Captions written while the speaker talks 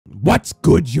What's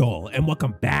good, y'all, and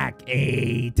welcome back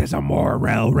to some more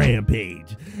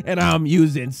Rampage. And I'm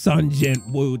using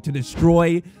Seejuu to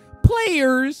destroy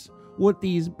players with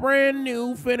these brand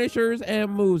new finishers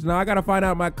and moves. Now I gotta find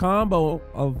out my combo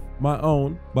of my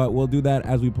own, but we'll do that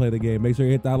as we play the game. Make sure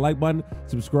you hit that like button,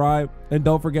 subscribe, and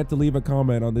don't forget to leave a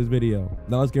comment on this video.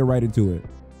 Now let's get right into it.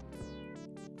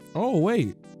 Oh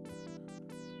wait.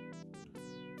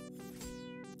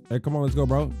 Hey, come on, let's go,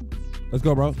 bro. Let's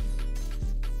go, bro.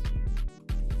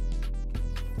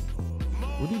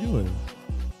 What are you doing?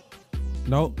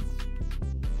 No.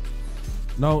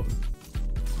 No.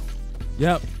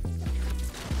 Yep.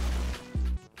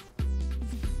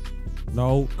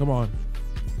 No, come on.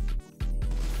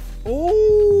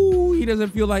 Oh, he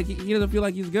doesn't feel like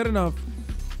he's good enough.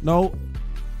 No.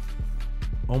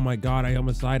 Oh my God, I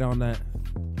almost died on that.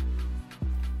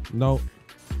 No.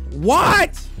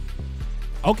 What?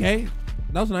 Okay.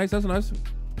 That was nice. That's nice.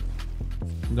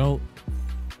 No.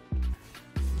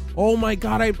 Oh my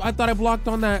God, I thought I blocked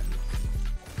on that.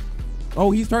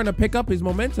 Oh, he's starting to pick up his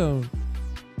momentum.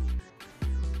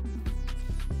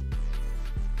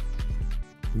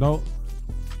 No.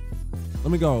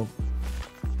 Let me go.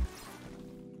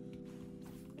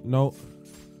 No.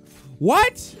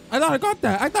 What? I thought I got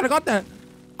that. I thought I got that.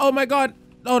 Oh my God.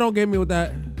 No, don't get me with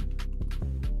that.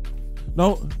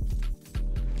 No.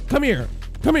 Come here.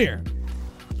 Come here.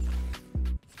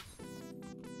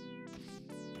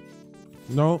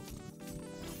 No.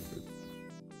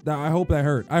 I hope that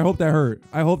hurt. I hope that hurt.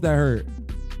 I hope that hurt.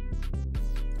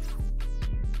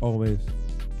 Always.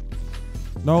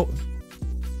 No.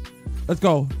 Let's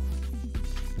go.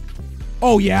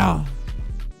 Oh yeah.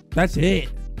 That's it.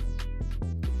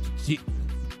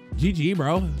 GG,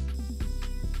 bro.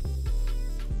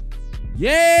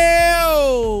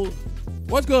 Yeah.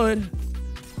 What's good?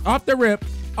 Off the rip.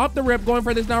 Off the rip. Going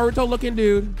for this Naruto looking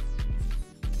dude.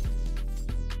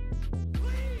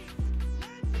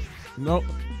 Nope.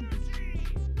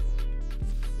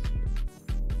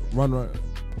 Run, run.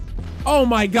 Oh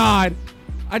my God.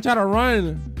 I tried to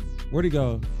run. Where'd he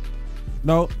go?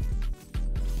 No.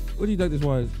 What do you think this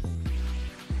was?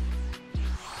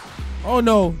 Oh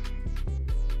no.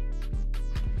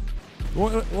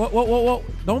 What?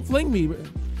 Don't fling me.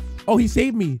 Oh, he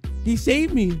saved me. He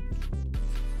saved me.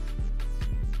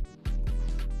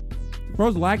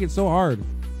 Bro's lagging so hard.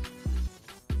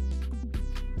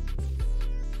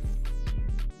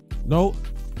 No.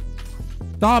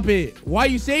 Stop it. Why are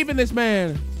you saving this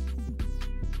man?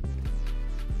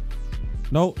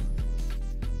 No.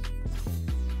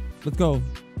 Let's go.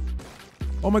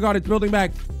 Oh my God, it's building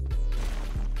back.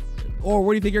 Oh,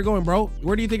 where do you think you're going, bro?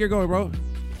 Where do you think you're going, bro?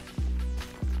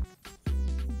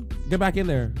 Get back in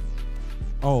there.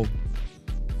 Oh.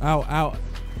 Ow, ow.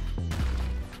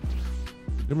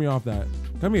 Get me off that.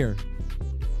 Come here.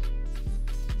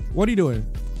 What are you doing?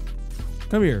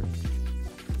 Come here.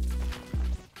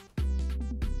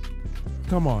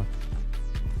 Come on.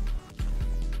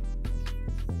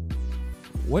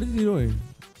 What is he doing?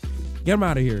 Get him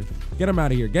out of here. Get him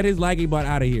out of here. Get his laggy butt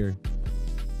out of here.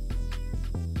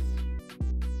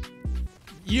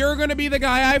 You're gonna be the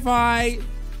guy I fight.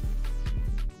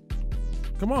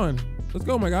 Come on. Let's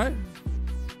go, my guy.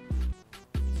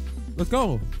 Let's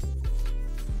go.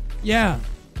 Yeah.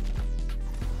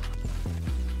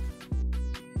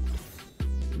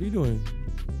 What are you doing?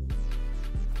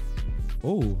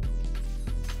 Oh.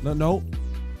 No, no.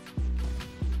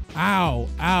 Ow,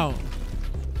 ow.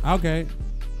 Okay.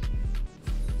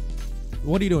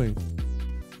 What are you doing?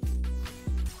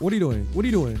 What are you doing? What are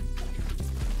you doing?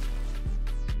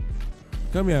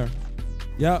 Come here.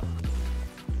 Yep.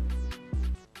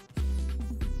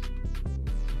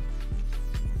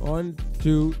 One,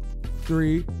 two,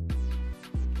 three.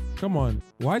 Come on.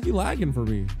 Why is he lagging for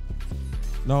me?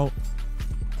 No.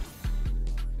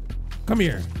 Come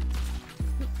here.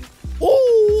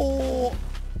 Oh,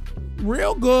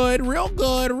 real good, real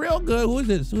good, real good. Who is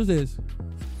this? Who's this?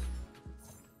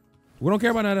 We don't care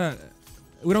about none of that.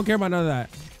 We don't care about none of that.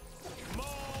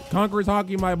 Conqueror's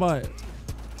hockey my butt.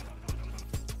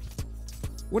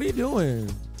 What are you doing?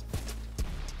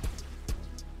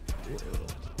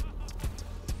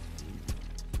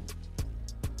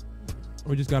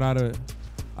 We just got out of it.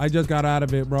 I just got out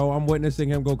of it, bro. I'm witnessing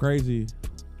him go crazy.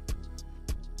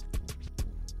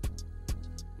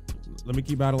 Let me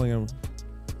keep battling him.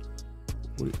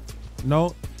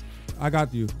 No, I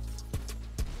got you.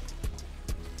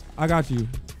 I got you.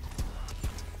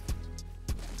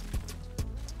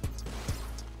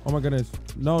 Oh my goodness.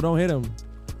 No, don't hit him.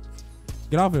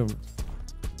 Get off him.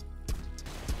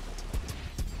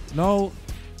 No.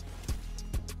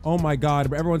 Oh my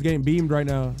God, everyone's getting beamed right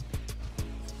now.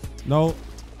 No.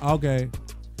 Okay.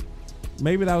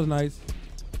 Maybe that was nice.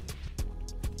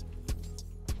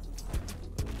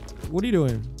 What are you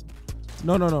doing?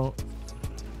 No, no, no.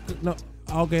 No.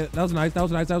 Okay, that was nice. That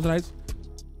was nice. That was nice.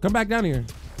 Come back down here.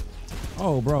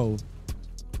 Oh, bro.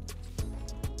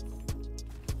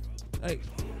 Hey.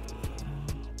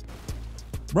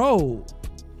 Bro.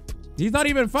 He's not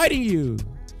even fighting you.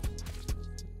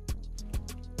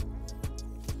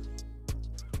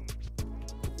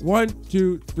 One,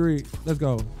 two, three. Let's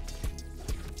go.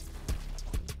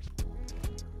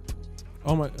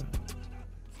 Oh my.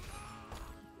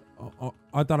 Oh,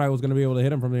 I thought I was going to be able to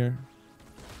hit him from there.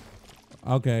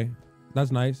 Okay.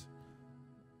 That's nice.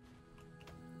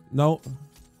 No.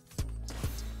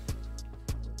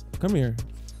 Come here.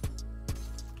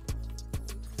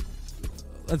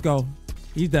 Let's go.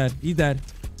 He's dead. He's dead.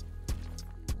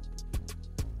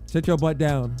 Sit your butt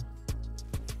down.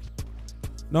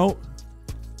 No.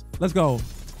 Let's go.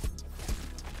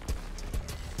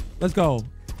 Let's go.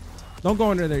 Don't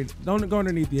go under there. Don't go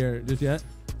underneath the air just yet.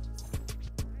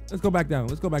 Let's go back down.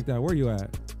 Let's go back down. Where are you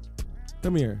at?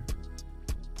 Come here.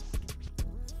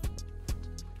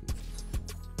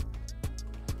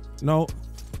 No.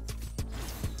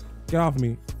 Get off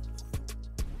me.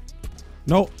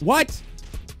 No. What?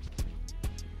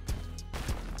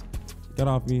 Get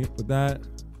off me with that.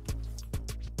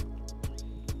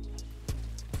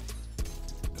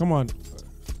 Come on.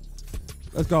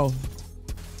 Let's go.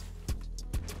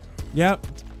 Yep.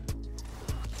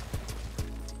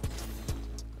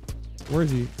 Where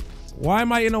is he? Why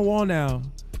am I in a wall now?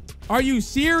 Are you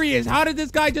serious? How did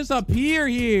this guy just appear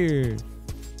here?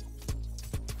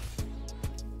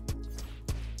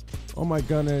 Oh my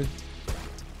goodness.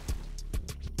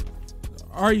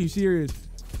 Are you serious?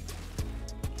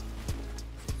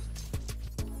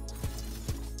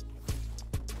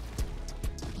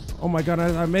 Oh my god,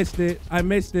 I missed it. I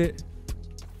missed it.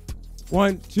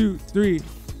 1, 2, 3.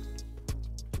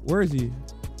 Where is he?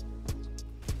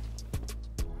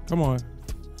 Come on.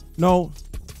 No.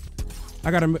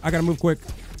 I gotta move quick.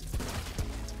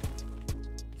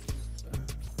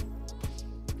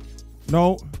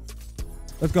 No.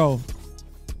 Let's go.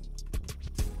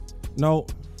 No.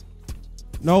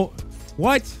 No.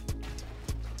 What?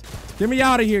 Get me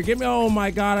out of here. Get me. Oh my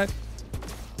god.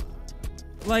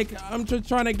 Like, I'm just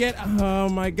trying to get. Oh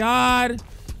my god.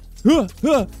 Huh,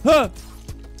 huh, huh.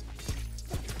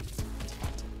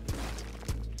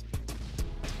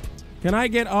 Can I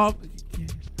get off?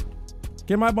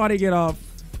 Can my body get off?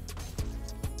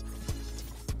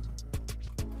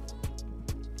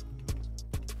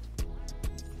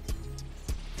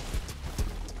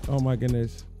 Oh my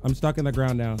goodness. I'm stuck in the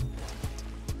ground now.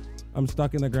 I'm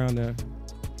stuck in the ground now.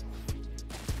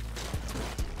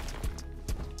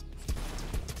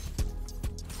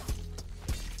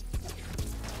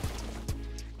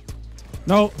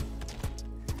 No.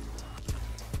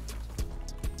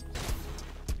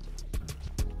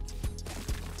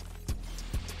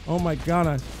 Oh my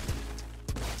god.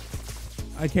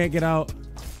 I can't get out.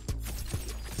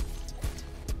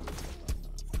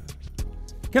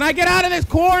 Can I get out of this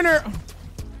corner?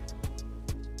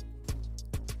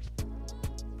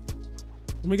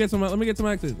 Let me get some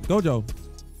access. Gojo.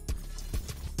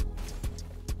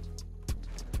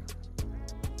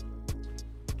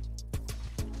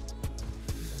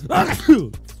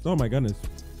 Oh my goodness.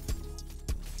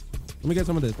 Let me get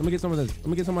some of this. Let me get some of this. Let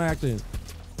me get some of my action.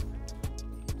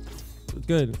 It's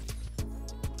good.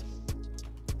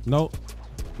 No.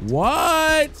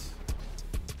 What?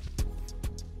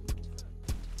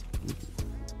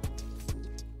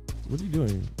 What are you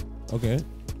doing? Okay.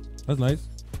 That's nice.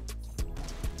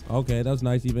 Okay, that's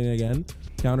nice even again.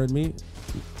 Countered me.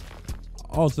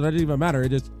 Oh, so that didn't even matter. It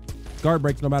just guard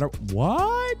breaks no matter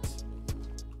what?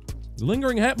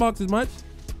 Lingering hitbox as much.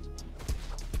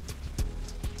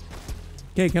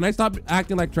 Okay, can I stop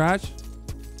acting like trash?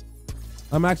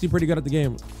 I'm actually pretty good at the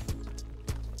game.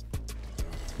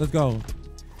 Let's go.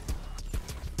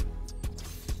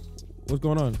 What's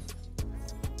going on?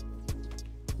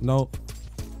 No.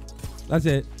 That's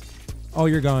it. Oh,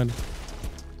 you're gone.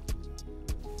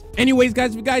 Anyways,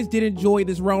 guys, if you guys did enjoy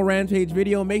this Raw Rampage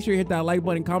video, make sure you hit that like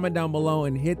button, comment down below,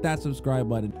 and hit that subscribe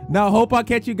button. Now, hope I'll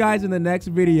catch you guys in the next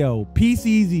video. Peace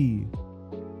easy.